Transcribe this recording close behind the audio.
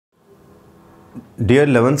Dear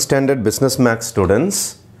 11th standard business maths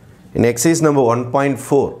students, in exercise number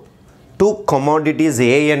 1.4, two commodities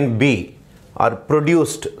A and B are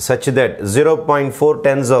produced such that 0.4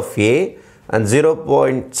 tons of A and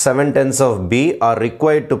 0.7 tons of B are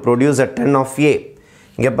required to produce a ton of A.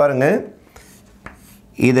 இங்க பாருங்க,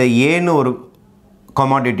 இதை A னு ஒரு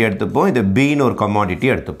commodity எடுத்துப்போம், இதை B னு ஒரு commodity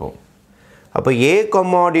எடுத்துப்போம். அப்போ A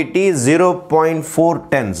commodity 0.4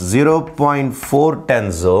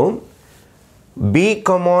 tons B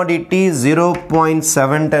commodity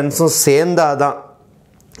 0.7 tons சேர்ந்தாதான்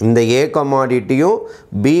இந்த A commodityயும்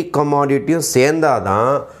B commodityயும்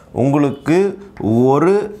சேர்ந்தாதான் உங்களுக்கு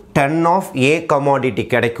ஒரு ton of A commodity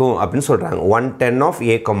கிடைக்கும் அப்படின்னு சொல்றாங்க. 1 ton of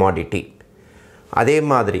A commodity. அதே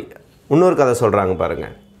மாதிரி இன்னொரு கதை சொல்றாங்க பாருங்க.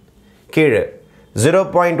 கீழே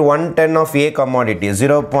 0.1 ton of A commodity,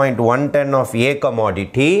 0.1 ton of A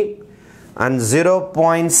commodity and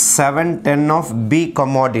 0.7 ton of B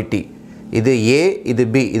commodity. இது A, இது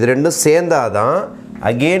B. இது ரெண்டும் சேர்ந்தாதான்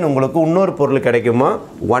again உங்களுக்கு இன்னொரு பொருள் கிடைக்குமா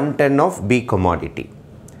 1 ton of B commodity.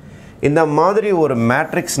 இந்த மாதிரி ஒரு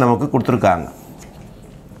மேட்ரிக்ஸ் நமக்கு கொடுத்திருக்காங்க.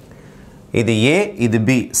 இது A, இது B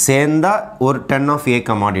சேர்ந்தா ஒரு ton of A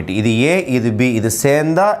commodity. இது A, இது B இது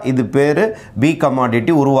சேர்ந்தா இது பேரு B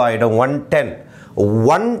commodity உருவாயிடும் 1 ton.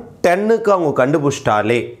 1 டன்னுக்கு அவங்க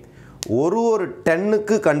கண்டுபிடிச்சிட்டாலே ஒரு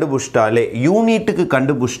டன்னுக்கு கண்டுபிடிச்சிட்டாலே யூனிட்டுக்கு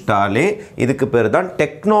கண்டுபிடிச்சிட்டாலே இதுக்கு பேர் தான்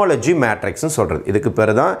டெக்னாலஜி மேட்ரிக்ஸ்னு சொல்கிறது. இதுக்கு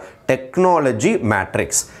பேர் தான் டெக்னாலஜி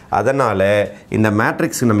மேட்ரிக்ஸ். அதனால் இந்த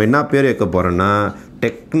மேட்ரிக்ஸுக்கு நம்ம என்ன பேர் வைக்க போகிறோன்னா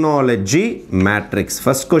டெக்னாலஜி மேட்ரிக்ஸ்.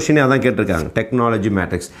 ஃபர்ஸ்ட் கொஸ்டினே அதான் கேட்டிருக்காங்க, டெக்னாலஜி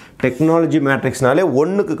மேட்ரிக்ஸ். டெக்னாலஜி மேட்ரிக்ஸ்னாலே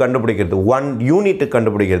ஒன்றுக்கு கண்டுபிடிக்கிறது, 1 யூனிட்டுக்கு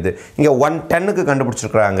கண்டுபிடிக்கிறது. இங்கே 1 டன்னுக்கு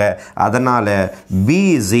கண்டுபிடிச்சிருக்கிறாங்க. அதனால் B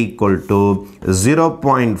is equal to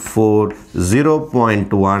 0.4,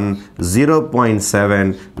 0.1, 0.7,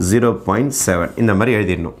 0.7 இந்த மாதிரி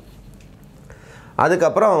எழுதிடணும்.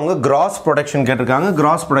 அதுக்கப்புறம் அவங்க கிராஸ் ப்ரொடக்ஷன் கேட்டிருக்காங்க.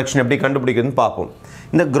 கிராஸ் ப்ரொடக்ஷன் எப்படி கண்டுபிடிக்கிறதுன்னு பார்ப்போம்.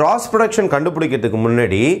 இந்த கிராஸ் ப்ரொடக்ஷன் கண்டுபிடிக்கிறதுக்கு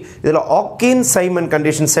முன்னாடி இதில் ஆக்கீன் சைமன்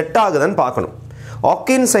கண்டிஷன் செட் ஆகுதான்னு பார்க்கணும்.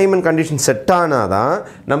 ஆக்கீன் சைமன் கண்டிஷன் செட் ஆனால் தான்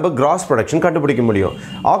நம்ம கிராஸ் ப்ரொடக்ஷன் கண்டுபிடிக்க முடியும்.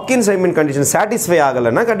 ஆக்கீன் சைமன் கண்டிஷன் சாட்டிஸ்ஃபை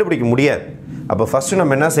ஆகலைன்னா கண்டுபிடிக்க முடியாது. அப்போ ஃபஸ்ட்டு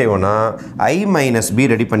நம்ம என்ன செய்வோம்னா I மைனஸ் B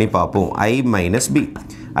ரெடி பண்ணி பார்ப்போம். I minus B.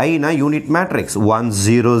 Aina unit matrix 1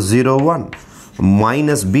 0 0 1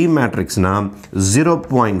 minus B matrix na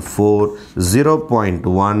 0.4,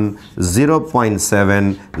 0.1, 0.7,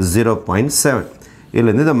 0.7.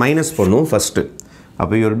 இதில் இந்த மைனஸ் பண்ணும் ஃபஸ்ட்டு.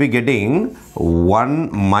 அப்போ you will be getting 1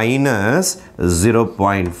 minus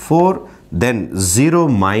 0.4, then 0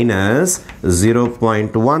 minus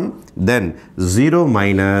 0.1, then 0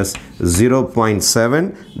 minus 0.7,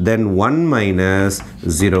 then 1 minus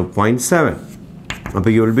 0.7. அப்போ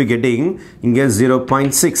you will be getting இங்கே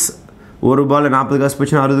 0.6. ஒரு பால் 40 காசு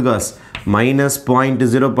போச்சுன்னா 60 காசு. மைனஸ்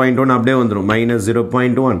 0.1 அப்படியே வந்துடும். மைனஸ்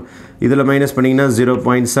 0.1 இதில் மைனஸ் பண்ணிங்கன்னா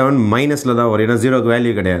 0.7 மைனஸில் தான் வரும், ஏன்னா 0க்கு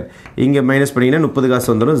வேல்யூ கிடையாது. இங்கே மைனஸ் பண்ணிங்கன்னா 30 காசு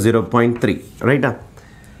வந்துடும், 0.3. ரைட்டா?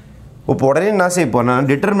 இப்போ உடனே நான் செய்ய போகிறேன்,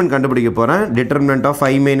 டிட்டர்மினன்ட் கண்டுபிடிக்க போகிறேன். Determinant of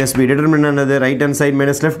I minus B. Determinant என்னது? Right hand side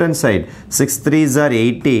minus left hand side. 6 3s are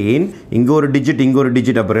 18. இங்கே ஒரு டிஜிட், இங்கே ஒரு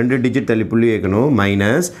டிஜிட். அப்போ 2 டிஜிட் தள்ளி புள்ளி வைக்கணும்.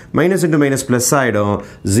 Minus minus into minus plus ஆகிடும்.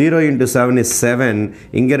 0 × 7 is 7.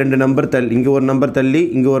 இங்கே 2 நம்பர் தள்ளி, இங்கே ஒரு நம்பர் தள்ளி,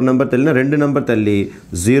 இங்கே ஒரு நம்பர் தள்ளினா 2 நம்பர் தள்ளி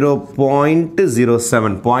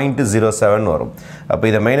 0.07 0.07 வரும். அப்போ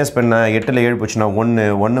இதை மைனஸ் பண்ண 8ல் 7 போச்சுன்னா 1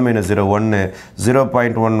 1 மைனஸ் 0 1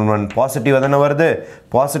 0.11 பாசிட்டிவ் தானே வருது.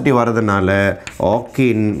 பாசிட்டிவ் வரதுனால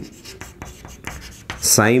ஆக்கின்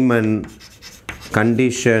சைமன்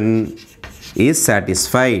கண்டிஷன் இஸ்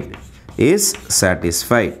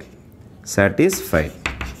satisfied.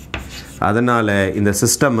 அதனால் இந்த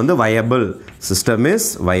சிஸ்டம் வந்து வயபிள். System is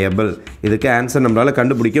viable. இதுக்கு ஆன்சர் நம்மளால்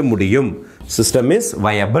கண்டுபிடிக்க முடியும். System is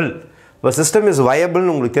viable. இப்போ சிஸ்டம் இஸ்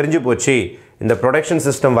வயபிள்னு உங்களுக்கு தெரிஞ்சு போச்சு, இந்த ப்ரொடக்ஷன்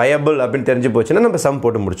சிஸ்டம் வயபிள் அப்படின்னு தெரிஞ்சு போச்சுன்னா நம்ம சம்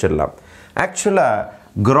போட்டு முடிச்சிடலாம். ஆக்சுவலாக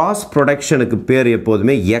கிராஸ் ப்ரொடக்ஷனுக்கு பேர்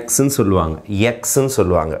எப்போதுமே எக்ஸ்ன்னு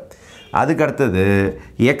சொல்லுவாங்க. அதுக்கு அடுத்தது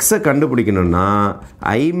எக்ஸை கண்டுபிடிக்கணும்னா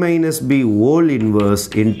I minus B whole inverse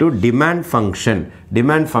into demand function.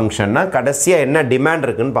 Demand ஃபங்க்ஷன்னா கடைசியாக என்ன டிமாண்ட்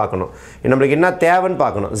இருக்குன்னு பார்க்கணும், நம்மளுக்கு என்ன தேவைன்னு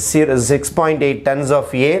பார்க்கணும். 6.8 tons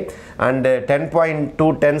of A and 10.2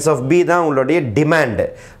 tons of B தான் உங்களுடைய டிமாண்டு.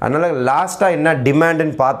 அதனால் லாஸ்ட்டாக என்ன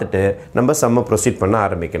டிமாண்டுன்னு பார்த்துட்டு நம்ம சம்ம ப்ரொசீட் பண்ண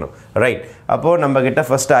ஆரம்பிக்கணும். ரைட்? அப்போது நம்மக்கிட்ட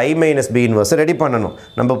first I minus B இன்வர்ஸை ready பண்ணணும்.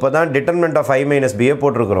 நம்ம இப்போ தான் டிட்டர்மினன்ட் ஆஃப் I மைனஸ் Bயை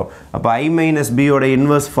போட்டிருக்கிறோம். அப்போ I மைனஸ் Bயோட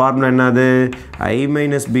இன்வர்ஸ் ஃபார்முலா என்னது? I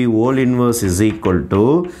minus B whole inverse is equal to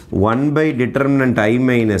 1 by determinant I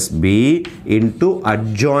minus B into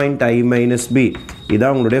adjoint I minus B.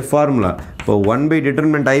 இதான் உங்களுடைய formula. இப்போ 1 by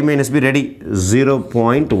determinant I minus B ready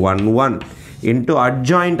 0.11 into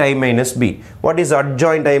adjoint I minus B. What is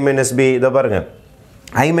adjoint I minus B? இதை பாருங்க,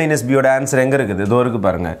 I minus b ஓட answer எங்க இருக்குது இதோ இருக்கு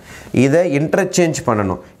பாருங்க இதை இன்டர்சேஞ்ச்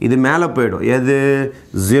பண்ணனும் இது மேலே போய்டும் எது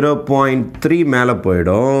 0.3 மேலே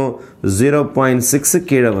போய்டும் 0.6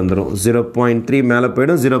 கீழே வந்துரும் 0.3 மேலே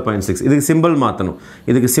போய்டும் 0.6 இதுக்கு சிம்பல்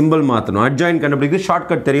மாத்தணும் அட்ஜாயின் கண்டுபிடிக்க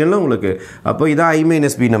ஷார்ட்கட் தெரியும்ல உங்களுக்கு அப்போ இதான் I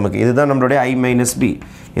minus b நமக்கு இதுதான் நம்மளுடைய I minus b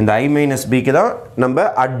இந்த I minus b க்கு தான் நம்ம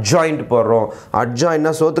அட்ஜாயின்ட் போடுறோம்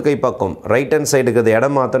அட்ஜாயின்னா சோத்து கை பக்கம் ரைட் ஹேண்ட் சைடுக்கு அது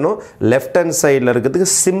இடம் மாத்தணும் லெஃப்ட் ஹேண்ட் சைடுல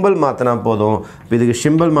இருக்கிறதுக்கு சிம்பல் மாத்தினா போதும் இதுக்கு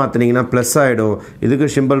சிம்பல் மாத்தினீங்கன்னா ப்ளஸ் ஆயிடும் இதுக்கு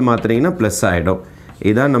சிம்பல் மாத்தினீங்கன்னா ப்ளஸ் ஆயிடும்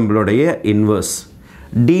இதான் நம்மளுடைய இன்வர்ஸ்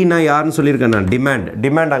D னா யாருன்னு சொல்லியிருக்கேன் நான்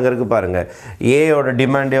டிமாண்ட் அங்கே இருக்கு பாருங்க A ஓட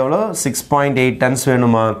டிமாண்ட் எவ்வளோ 6.8 டன்ஸ்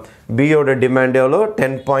வேணுமா B ஓட டிமாண்ட் எவ்வளோ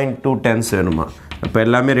 10.2 டன்ஸ் வேணுமா அப்போ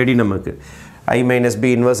எல்லாமே ரெடி நமக்கு I minus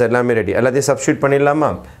B inverse எல்லாமே ரெடி எல்லாத்தையும் சப்ஸ்டியூட் பண்ணிடலாமா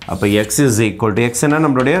அப்போ x is equal to x னா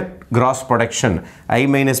நம்மளுடைய gross production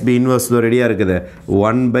I minus B inverse ரெடியாக இருக்குது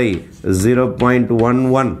 1 by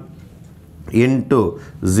 0.11 into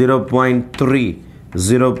 0.3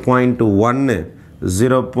 0.1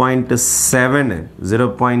 0.7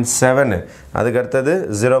 அதுக்கு அடுத்தது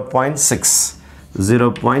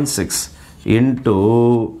 0.6 into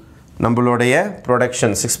நம்மளுடைய production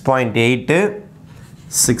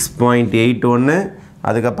 6.81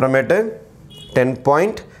 அதுக்கு அப்புறமேட்டு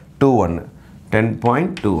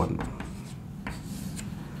 10.21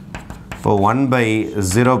 இப்போ 1 by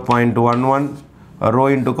 0.11 row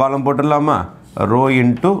into column போட்டுடலாமா row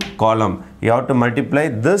into column you have to multiply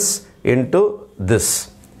this into this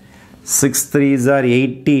 8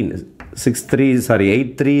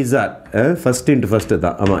 3s are first into first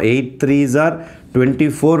தான் ஆமா 8 3s are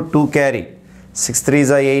 24 2 carry 6 3s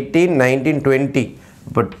are 18 19 20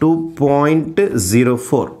 but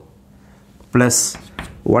 2.04 plus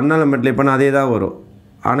 1 ஆல மல்டிப்ளை பண்ணா அதே தான் வரும்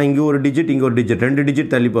ஆனா இங்க ஒரு டிஜிட் இங்க ஒரு டிஜிட் ரெண்டு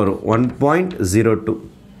டிஜிட் தள்ளி போறோம் 1.02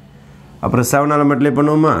 அப்புறம் 7 ஆல மல்டிப்ளை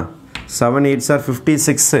பண்ணுவோமா 7 8s are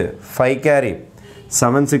 56 5 carry 7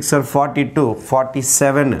 6 are 42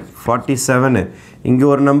 47 இங்க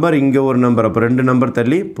ஒரு நம்பர் அப்ப ரெண்டு நம்பர்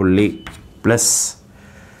தள்ளி புள்ளி plus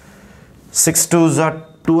 6 2s are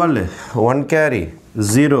 12 1 carry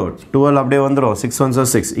 0 12 அப்படியே வந்துரும் 6 1s are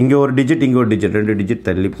 6 இங்க ஒரு டிஜிட் ரெண்டு டிஜிட்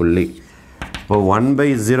தள்ளி புள்ளி இப்போ 1 by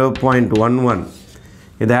 0.11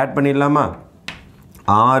 இதை ஆட் பண்ணிடலாமா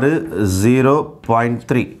 6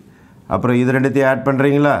 0.3 அப்புறம் இது ரெண்டுத்தையும் ஆட்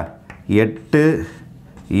பண்றீங்களா 8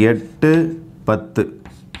 10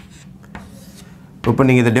 இப்போ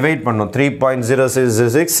நீங்க இதை டிவைட் பண்ணனும்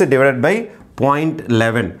 3.066 divided by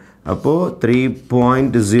 0.11 அப்போ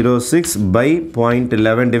 3.06 by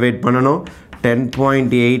 0.11 டிவைட் பண்ணனும்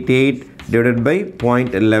 10.88 divided by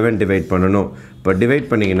 0.11 டிவைட் பண்ணனும் இப்போ டிவைட்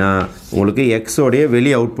பண்ணீங்கனா உங்களுக்கு x உடைய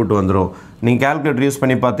வெளி அவுட்புட் வந்துரும் நீங்க கால்குலேட்டர் யூஸ்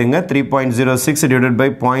பண்ணி பாத்தீங்க 3.06 divided by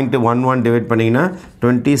 0.11 டிவைட் பண்ணீங்கனா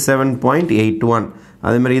 27.81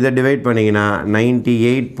 அதே மாதிரி இத டிவைட் பண்ணீங்கனா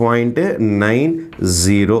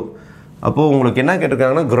 98.90 அப்போ உங்களுக்கு என்ன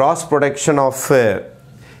கேட்டிருக்காங்கன்னா gross production of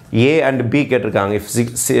A and B கேட்டிருக்காங்க if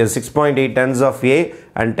 6.8 tons of A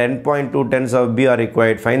and 10.2 tons of B are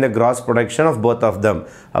required find the gross production of both of them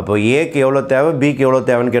அப்போ A க்கு எவ்வளவு தேவை B க்கு எவ்வளவு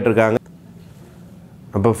தேவைன்னு கேட்டிருக்காங்க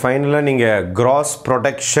அப்போ ஃபைனலா நீங்க gross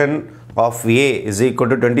production of A is equal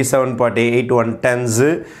to 27.81 tons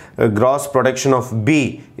gross production of B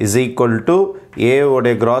is equal to A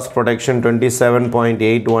ஓட gross production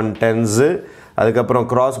 27.81 tons அதுக்கு அப்புறம்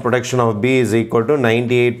cross production of B is equal to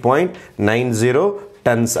 98.90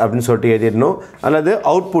 tons அப்படினு சொல்லிட்டு எழுதிடணும் அல்லது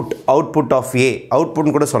output of A output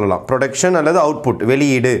கூட சொல்லலாம் production அல்லது output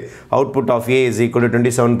வெளியீடு output of A is equal to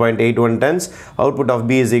 27.81 tons output of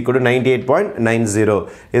B is equal to 98.90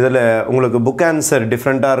 இதில் உங்களுக்கு book answer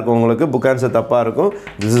டிஃப்ரெண்ட்டாக இருக்கும் உங்களுக்கு book answer தப்பாக இருக்கும்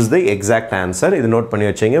this is the exact answer இது நோட் பண்ணி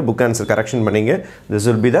வச்சுங்க book answer correction பண்ணீங்க this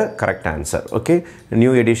will be the correct answer okay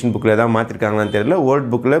new edition bookல ஏதாவது மாற்றிருக்காங்களான்னு தெரியல old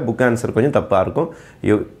bookல book answer கொஞ்சம் தப்பாக இருக்கும்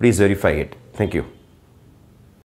you please verify it thank you